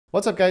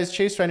What's up guys,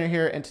 Chase Reiner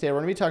here, and today we're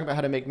going to be talking about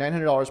how to make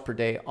 $900 per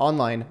day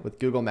online with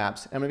Google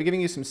Maps. And I'm going to be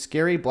giving you some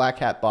scary black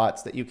hat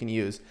bots that you can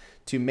use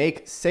to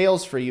make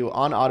sales for you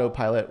on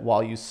autopilot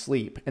while you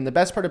sleep. And the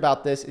best part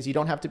about this is you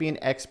don't have to be an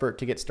expert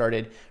to get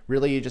started.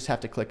 Really, you just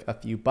have to click a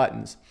few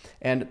buttons.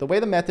 And the way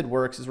the method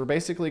works is we're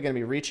basically going to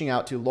be reaching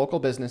out to local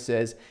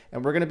businesses,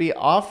 and we're going to be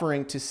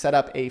offering to set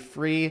up a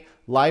free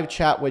live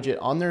chat widget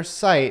on their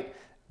site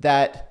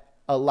that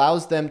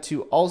allows them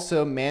to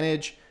also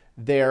manage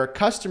their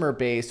customer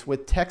base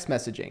with text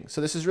messaging. So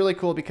this is really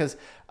cool because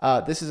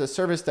this is a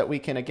service that we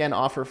can again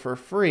offer for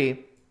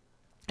free,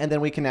 and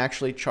then we can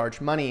actually charge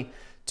money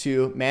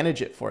to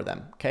manage it for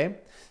them. Okay.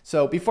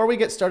 So before we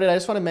get started, I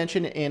just want to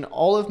mention in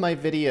all of my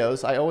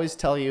videos, I always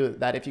tell you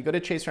that if you go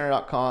to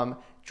chasereiner.com,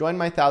 join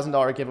my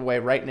 $1,000 giveaway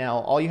right now,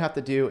 all you have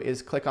to do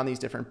is click on these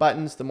different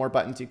buttons. The more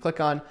buttons you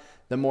click on,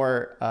 the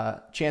more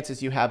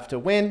chances you have to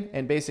win.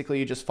 And basically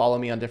you just follow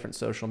me on different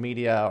social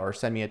media or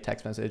send me a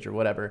text message or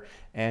whatever,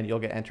 and you'll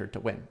get entered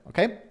to win.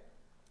 Okay.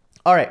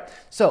 All right,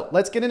 so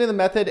let's get into the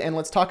method and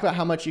let's talk about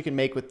how much you can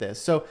make with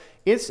this. So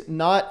it's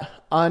not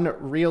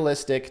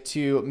unrealistic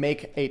to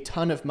make a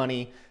ton of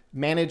money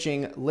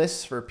managing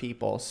lists for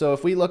people. So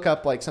if we look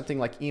up like something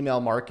like email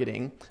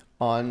marketing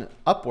on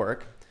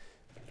Upwork,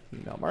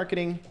 email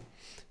marketing,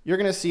 you're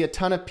going to see a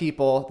ton of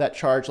people that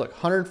charge like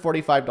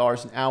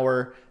 $145 an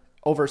hour,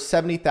 over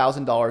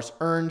 $70,000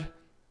 earned,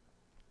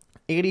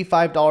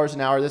 $85 an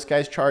hour this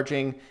guy's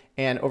charging,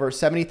 and over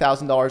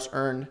 $70,000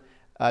 earned.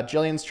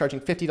 Jillian's charging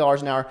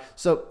 $50 an hour.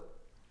 So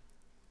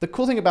the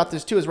cool thing about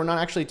this too is we're not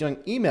actually doing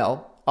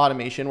email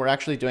automation. We're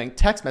actually doing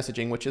text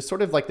messaging, which is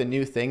sort of like the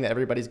new thing that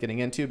everybody's getting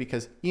into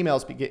because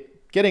emails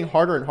getting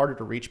harder and harder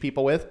to reach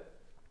people with,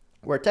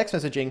 where text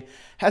messaging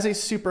has a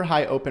super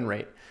high open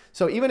rate.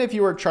 So even if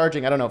you were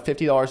charging, I don't know,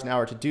 $50 an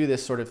hour to do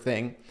this sort of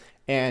thing,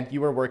 and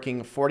you were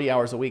working 40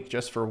 hours a week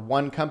just for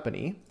one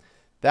company,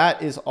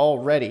 that is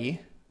already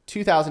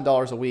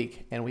 $2,000 a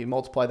week, and we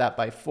multiply that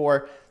by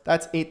 4,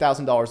 that's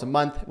 $8,000 a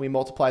month. We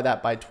multiply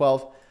that by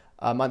 12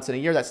 months in a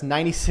year, that's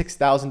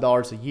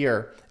 $96,000 a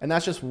year, and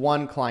that's just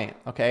one client,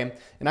 okay?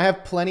 And I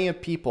have plenty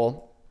of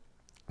people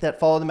that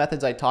follow the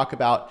methods I talk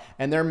about,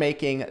 and they're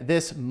making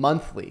this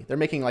monthly. They're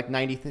making like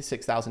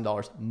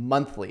 $96,000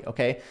 monthly,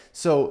 okay?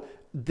 So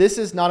this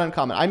is not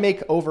uncommon. I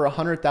make over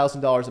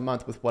 $100,000 a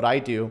month with what I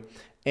do,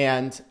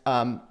 and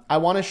I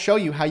want to show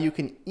you how you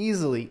can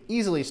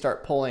easily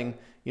start pulling,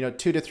 you know,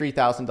 $2,000 to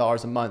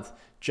 $3,000 a month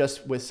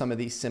just with some of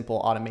these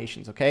simple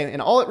automations, okay?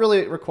 And all it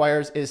really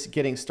requires is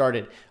getting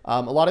started.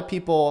 A lot of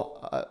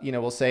people, you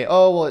know, will say,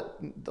 oh, well,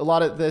 a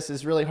lot of this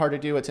is really hard to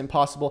do. It's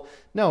impossible.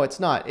 No, it's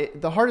not.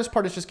 The hardest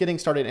part is just getting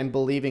started and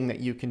believing that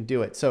you can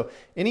do it. So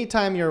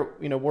anytime you're,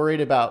 you know, worried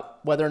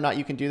about whether or not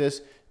you can do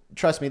this,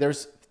 trust me,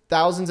 there's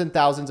thousands and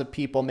thousands of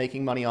people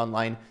making money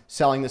online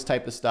selling this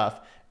type of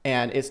stuff.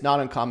 And it's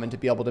not uncommon to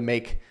be able to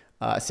make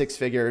 6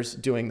 figures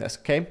doing this,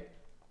 okay?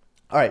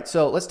 All right,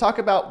 so let's talk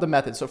about the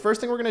method. So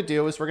first thing we're gonna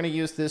do is we're gonna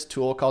use this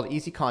tool called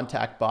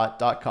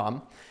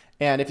easycontactbot.com.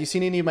 And if you've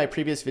seen any of my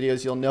previous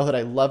videos, you'll know that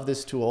I love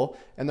this tool.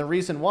 And the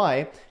reason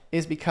why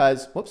is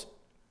because,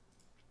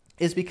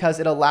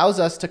 it allows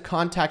us to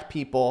contact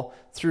people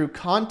through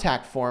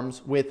contact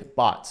forms with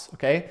bots,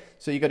 okay?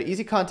 So you go to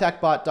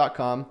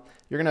easycontactbot.com,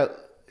 you're gonna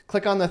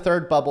click on the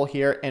third bubble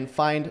here and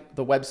find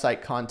the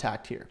website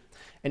contact here.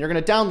 And you're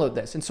gonna download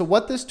this. And so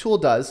what this tool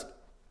does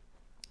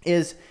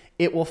is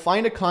it will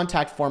find a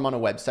contact form on a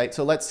website.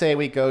 So let's say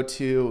we go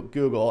to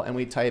Google and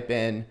we type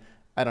in,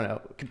 I don't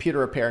know, computer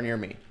repair near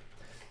me.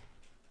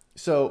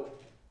 So,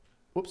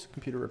 whoops,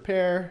 computer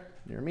repair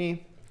near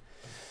me.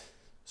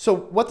 So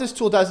what this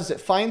tool does is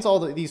it finds all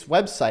these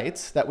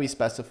websites that we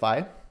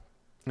specify,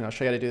 and I'll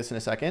show you how to do this in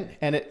a second,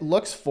 and it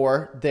looks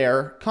for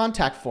their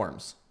contact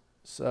forms.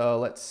 So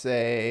let's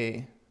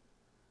say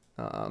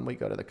we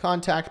go to the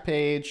contact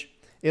page.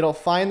 It'll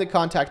find the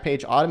contact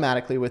page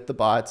automatically with the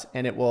bots,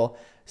 and it will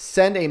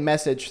send a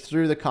message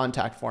through the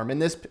contact form. And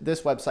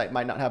this website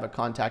might not have a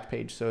contact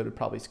page, so it would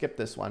probably skip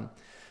this one.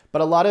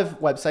 But a lot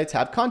of websites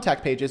have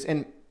contact pages.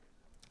 And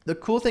the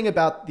cool thing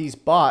about these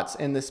bots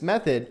and this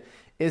method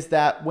is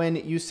that when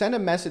you send a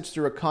message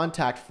through a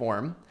contact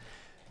form,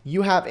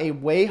 you have a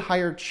way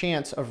higher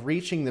chance of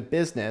reaching the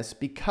business,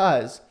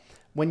 because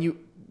when you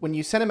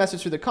send a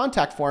message through the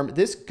contact form,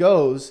 this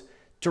goes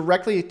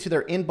directly to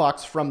their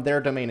inbox from their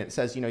domain. It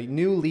says, you know,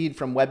 new lead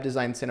from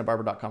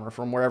webdesignsantabarbara.com or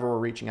from wherever we're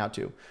reaching out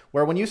to.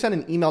 Where when you send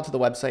an email to the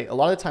website, a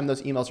lot of the time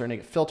those emails are going to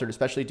get filtered,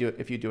 especially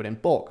if you do it in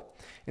bulk.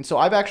 And so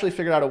I've actually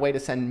figured out a way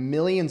to send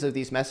millions of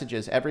these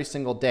messages every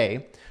single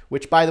day,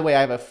 which, by the way,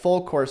 I have a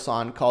full course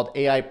on called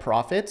AI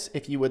Profits.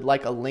 If you would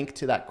like a link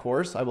to that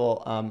course, I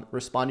will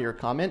respond to your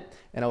comment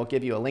and I will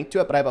give you a link to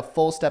it. But I have a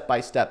full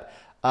step-by-step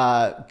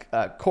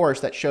course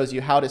that shows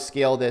you how to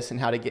scale this and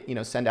how to get, you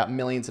know, send out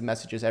millions of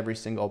messages every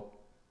single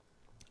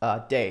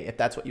day, if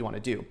that's what you want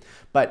to do.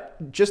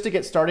 But just to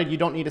get started, you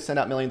don't need to send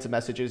out millions of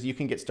messages. You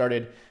can get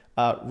started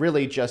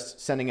really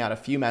just sending out a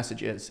few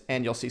messages,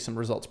 and you'll see some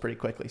results pretty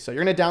quickly. So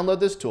you're going to download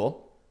this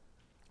tool,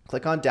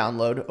 click on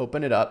download,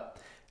 open it up.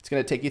 It's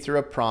going to take you through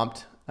a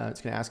prompt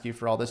It's going to ask you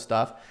for all this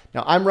stuff.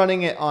 Now I'm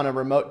running it on a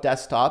remote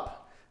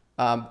desktop.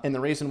 And the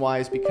reason why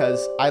is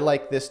because I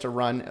like this to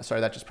run,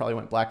 sorry, that just probably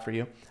went black for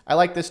you. I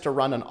like this to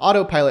run on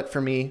autopilot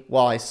for me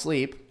while I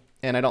sleep,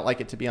 and I don't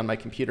like it to be on my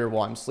computer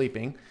while I'm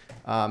sleeping.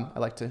 I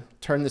like to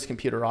turn this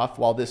computer off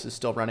while this is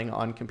still running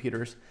on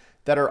computers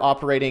that are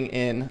operating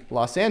in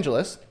Los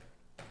Angeles.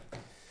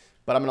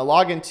 But I'm going to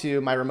log into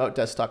my remote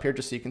desktop here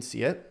just so you can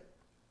see it.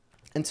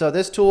 And so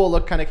this tool will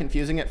look kind of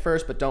confusing at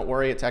first, but don't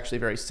worry, it's actually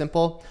very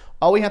simple.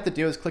 All we have to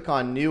do is click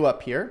on New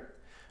up here,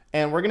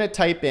 and we're going to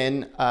type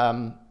in,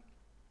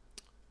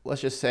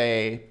 let's just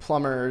say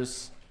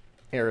Plumbers,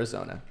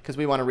 Arizona, because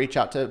we want to reach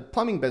out to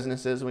plumbing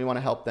businesses and we want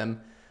to help them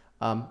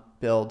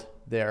build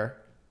their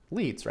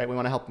leads, right? We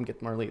want to help them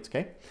get more leads,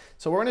 okay?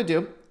 So what we're going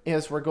to do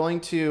is we're going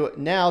to,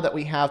 now that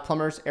we have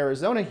Plumbers,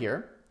 Arizona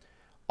here,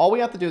 all we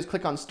have to do is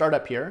click on Start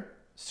up here,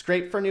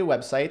 scrape for new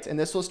websites, and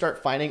this will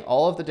start finding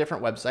all of the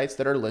different websites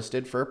that are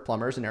listed for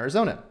plumbers in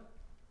Arizona.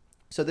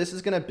 So this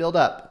is going to build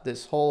up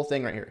this whole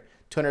thing right here,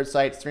 200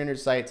 sites, 300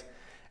 sites,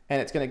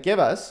 and it's going to give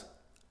us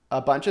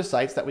a bunch of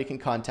sites that we can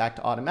contact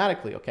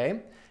automatically,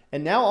 okay?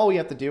 And now all we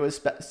have to do is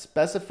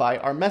specify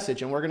our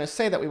message, and we're going to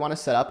say that we want to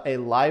set up a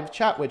live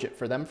chat widget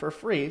for them for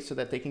free so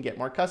that they can get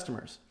more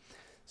customers.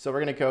 So we're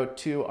going to go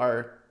to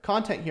our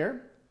content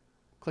here,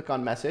 click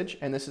on message,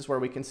 and this is where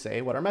we can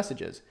say what our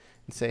message is.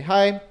 And say,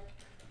 hi,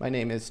 my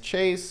name is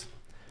Chase.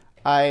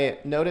 I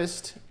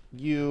noticed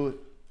you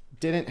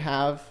didn't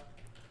have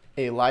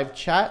a live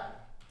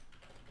chat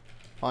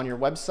on your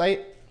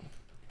website.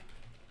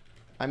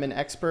 I'm an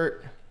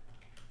expert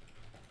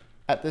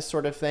at this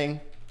sort of thing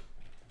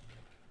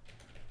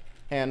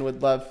and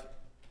would love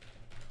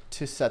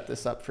to set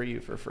this up for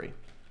you for free.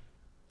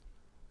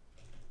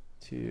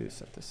 To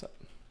set this up.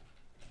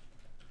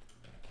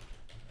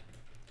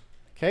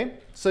 Okay,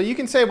 so you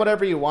can say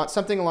whatever you want,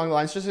 something along the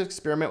lines, just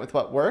experiment with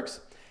what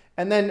works.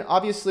 And then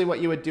obviously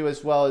what you would do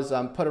as well is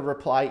put a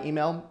reply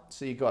email.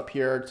 So you go up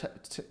here,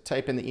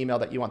 type in the email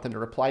that you want them to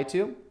reply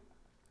to.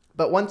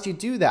 But once you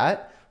do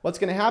that, what's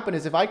going to happen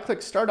is if I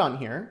click start on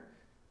here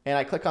and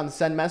I click on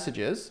send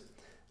messages,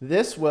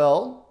 this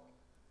will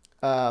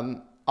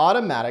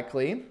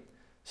automatically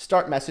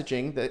start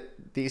messaging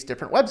these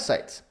different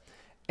websites.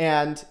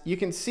 And you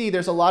can see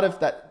there's a lot of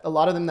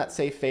them that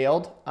say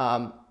failed,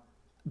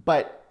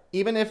 but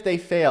even if they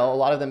fail, a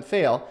lot of them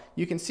fail,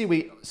 you can see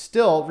we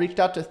still reached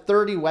out to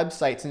 30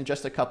 websites in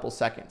just a couple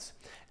seconds.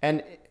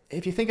 And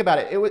if you think about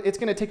it, it's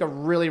going to take a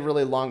really,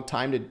 really long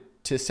time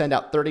to send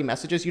out 30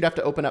 messages. You'd have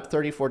to open up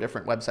 34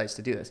 different websites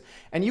to do this.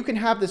 And you can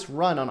have this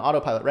run on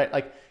autopilot, right?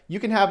 Like you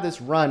can have this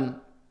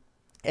run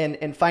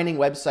and finding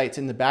websites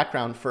in the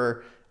background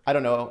for, I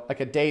don't know,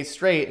 like a day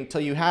straight until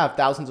you have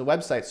thousands of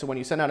websites. So when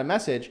you send out a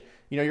message,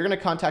 you know, you're going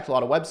to contact a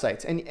lot of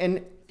websites.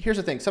 And here's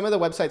the thing. Some of the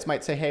websites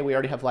might say, hey, we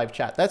already have live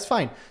chat. That's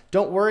fine.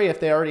 Don't worry if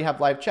they already have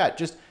live chat.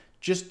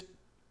 Just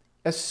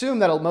assume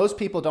that most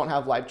people don't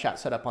have live chat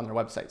set up on their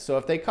website. So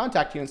if they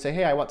contact you and say,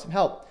 hey, I want some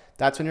help,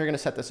 that's when you're going to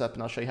set this up,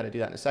 and I'll show you how to do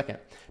that in a second.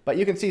 But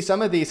you can see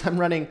some of these I'm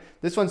running.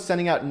 This one's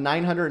sending out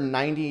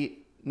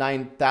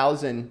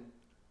 999,000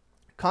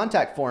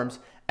 contact forms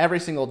every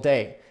single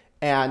day.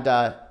 And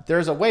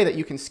there's a way that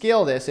you can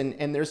scale this,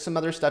 and there's some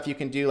other stuff you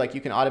can do, like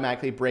you can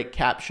automatically break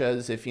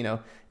CAPTCHAs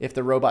if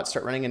the robots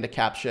start running into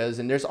CAPTCHAs,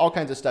 and there's all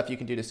kinds of stuff you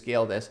can do to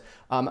scale this.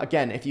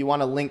 Again, if you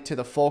want to link to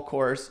the full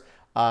course,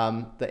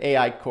 the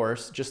AI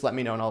course, just let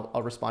me know and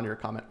I'll respond to your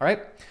comment. All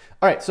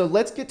right, so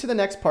let's get to the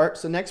next part.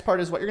 So the next part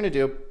is what you're going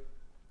to do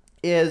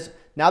is,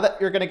 now that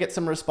you're going to get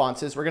some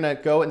responses, we're going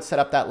to go and set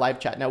up that live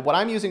chat. Now, what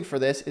I'm using for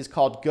this is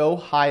called Go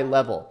High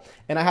Level.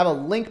 And I have a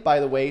link, by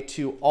the way,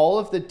 to all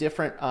of the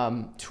different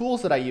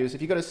tools that I use.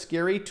 If you go to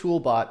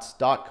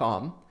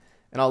scarytoolbots.com,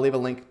 and I'll leave a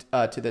link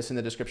to this in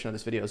the description of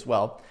this video as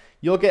well,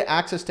 you'll get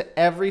access to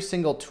every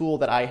single tool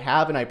that I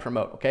have and I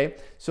promote, okay?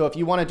 So if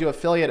you want to do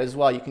affiliate as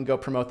well, you can go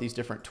promote these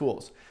different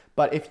tools.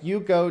 But if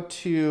you go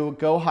to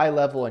Go High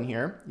Level in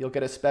here, you'll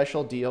get a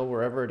special deal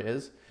wherever it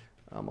is.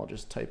 I'll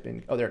just type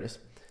in, oh, there it is.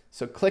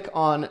 So click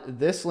on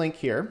this link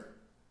here.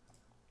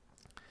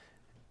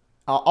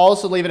 I'll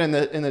also leave it in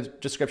the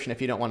description if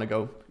you don't want to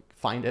go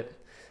find it.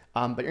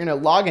 But you're going to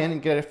log in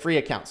and get a free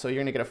account. So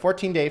you're going to get a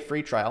 14-day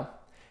free trial.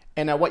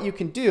 And now what you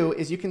can do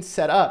is you can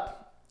set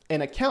up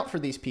an account for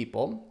these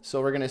people. So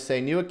we're going to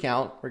say new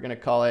account. We're going to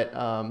call it,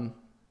 let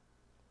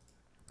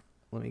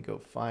me go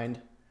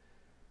find,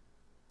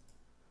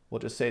 we'll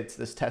just say it's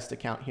this test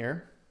account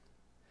here.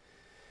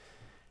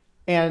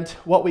 And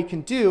what we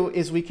can do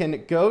is we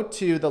can go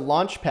to the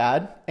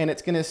Launchpad, and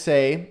it's going to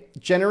say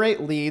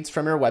generate leads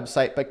from your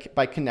website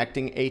by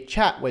connecting a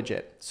chat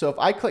widget. So if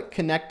I click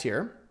connect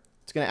here,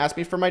 it's going to ask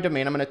me for my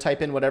domain. I'm going to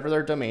type in whatever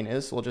their domain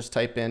is. We'll just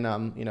type in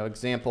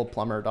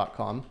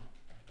exampleplumber.com.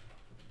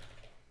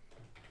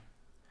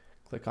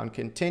 Click on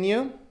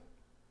continue.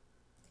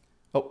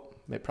 Oh,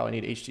 they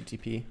probably need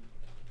HTTP.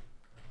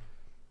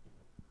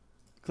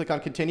 Click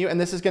on continue,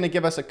 and this is going to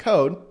give us a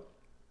code.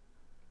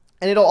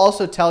 And it'll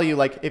also tell you,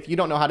 like, if you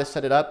don't know how to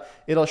set it up,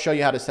 it'll show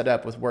you how to set it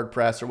up with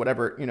WordPress or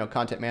whatever,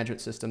 content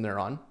management system they're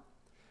on.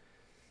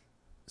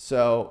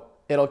 So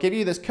it'll give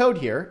you this code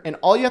here, and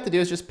all you have to do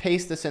is just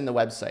paste this in the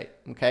website,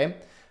 okay?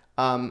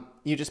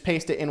 You just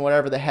paste it in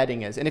whatever the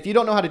heading is. And if you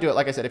don't know how to do it,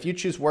 like I said, if you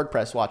choose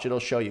WordPress, watch, it'll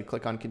show you.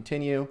 Click on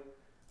continue,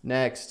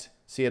 next.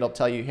 See, it'll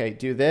tell you, hey,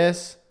 do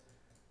this,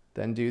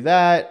 then do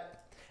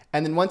that.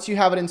 And then once you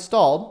have it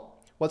installed,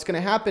 what's going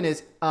to happen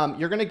is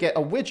you're going to get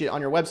a widget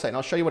on your website, and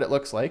I'll show you what it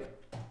looks like.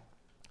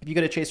 If you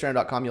go to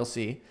chaserandom.com, you'll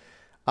see.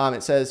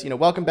 It says,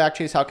 welcome back,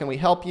 Chase. How can we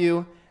help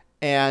you?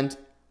 And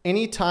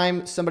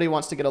anytime somebody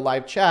wants to get a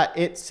live chat,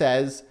 it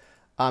says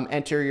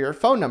enter your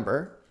phone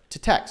number to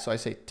text. So I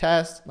say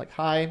test, like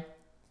hi.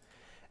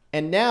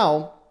 And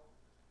now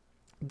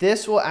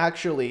this will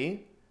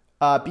actually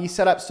be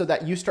set up so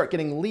that you start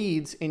getting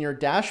leads in your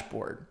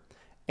dashboard.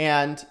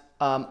 And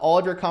all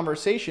of your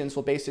conversations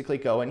will basically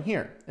go in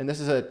here. And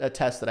this is a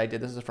test that I did.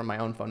 This is from my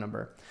own phone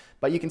number.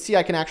 But you can see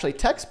I can actually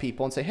text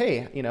people and say,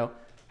 hey,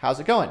 how's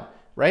it going,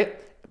 right?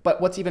 But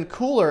what's even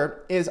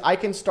cooler is I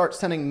can start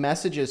sending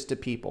messages to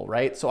people,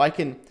 right? So I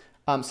can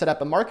set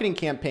up a marketing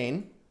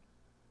campaign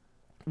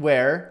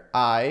where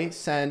I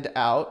send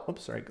out,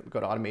 oops, sorry, go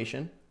to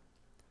automation,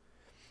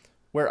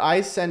 where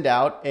I send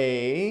out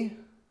a,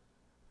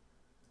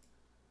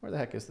 where the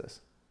heck is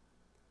this?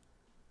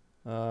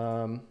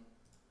 Sorry,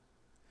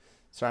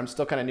 I'm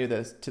still kind of new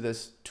to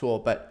this tool,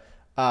 but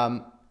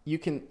you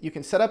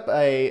can set up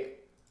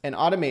an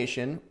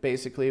automation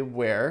basically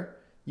where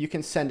you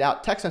can send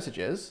out text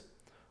messages,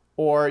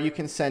 or you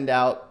can send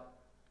out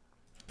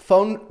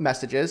phone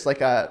messages like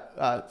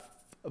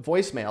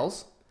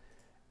voicemails,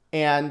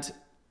 and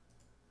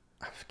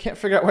I can't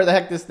figure out where the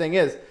heck this thing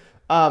is.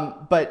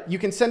 But you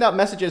can send out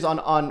messages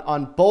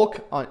in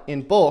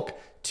bulk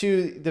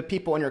to the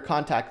people in your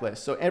contact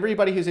list. So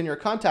everybody who's in your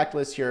contact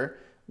list here,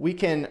 we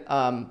can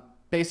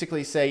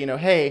basically say,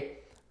 hey,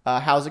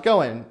 how's it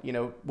going?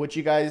 Would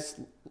you guys,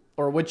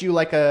 or would you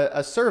like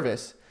a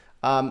service?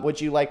 Would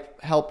you like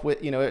help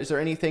with, is there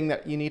anything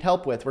that you need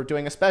help with? We're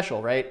doing a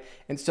special, right?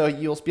 And so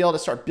you'll be able to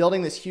start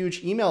building this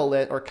huge email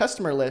list or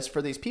customer list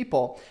for these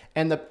people.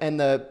 And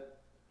the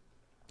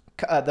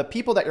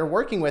people that you're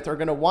working with are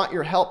going to want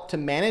your help to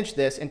manage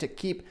this and to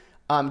keep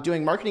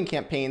doing marketing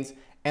campaigns.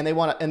 And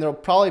they'll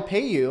probably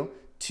pay you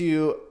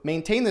to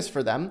maintain this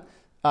for them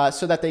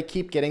so that they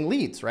keep getting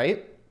leads,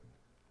 right?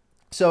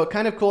 So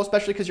kind of cool,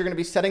 especially because you're going to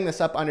be setting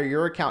this up under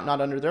your account, not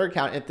under their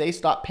account. If they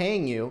stop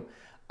paying you,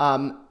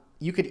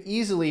 you could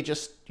easily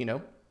just,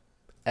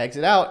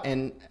 exit out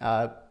and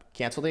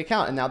cancel the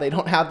account. And now they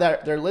don't have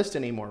their list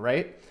anymore,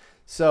 right?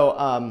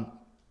 So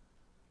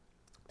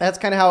that's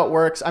kind of how it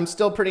works. I'm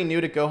still pretty new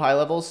to Go High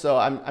Levels, so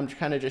I'm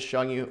kind of just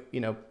showing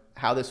you,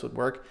 how this would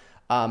work.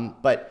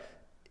 But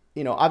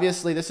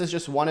obviously this is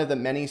just one of the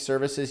many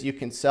services you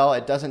can sell.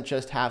 It doesn't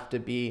just have to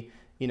be,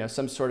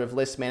 some sort of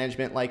list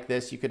management like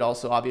this. You could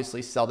also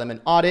obviously sell them an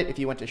audit. If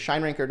you went to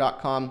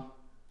shineranker.com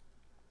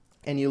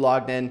and you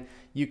logged in,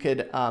 you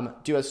could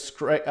do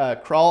a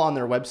crawl on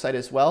their website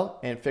as well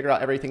and figure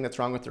out everything that's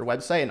wrong with their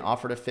website and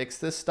offer to fix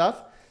this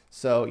stuff.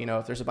 So,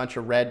 if there's a bunch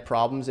of red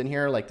problems in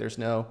here, like there's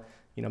no,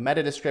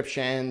 meta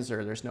descriptions,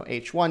 or there's no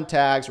H1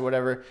 tags or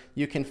whatever,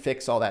 you can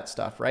fix all that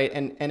stuff, right?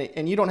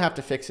 And you don't have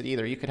to fix it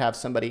either. You could have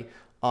somebody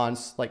on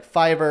like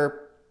Fiverr,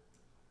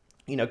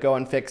 go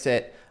and fix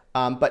it.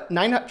 But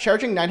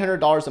charging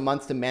 $900 a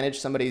month to manage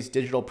somebody's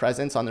digital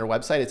presence on their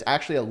website is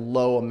actually a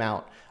low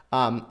amount.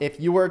 If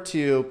you were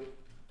to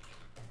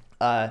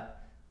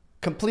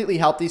completely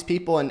help these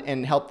people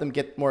and help them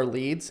get more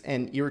leads,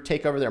 and you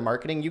take over their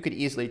marketing, you could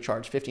easily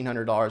charge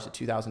 $1,500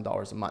 to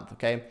 $2,000 a month,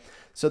 okay?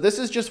 So this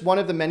is just one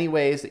of the many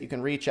ways that you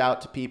can reach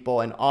out to people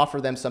and offer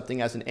them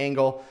something as an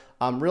angle.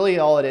 Really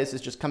all it is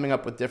just coming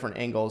up with different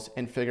angles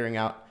and figuring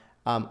out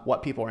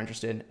what people are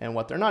interested in and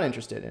what they're not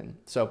interested in.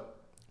 So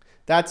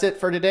that's it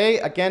for today.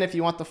 Again, if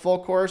you want the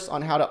full course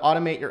on how to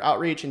automate your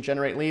outreach and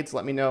generate leads,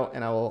 let me know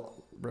and I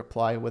will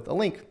reply with a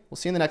link. We'll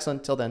see you in the next one.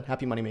 Till then,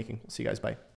 happy money making. We'll see you guys. Bye.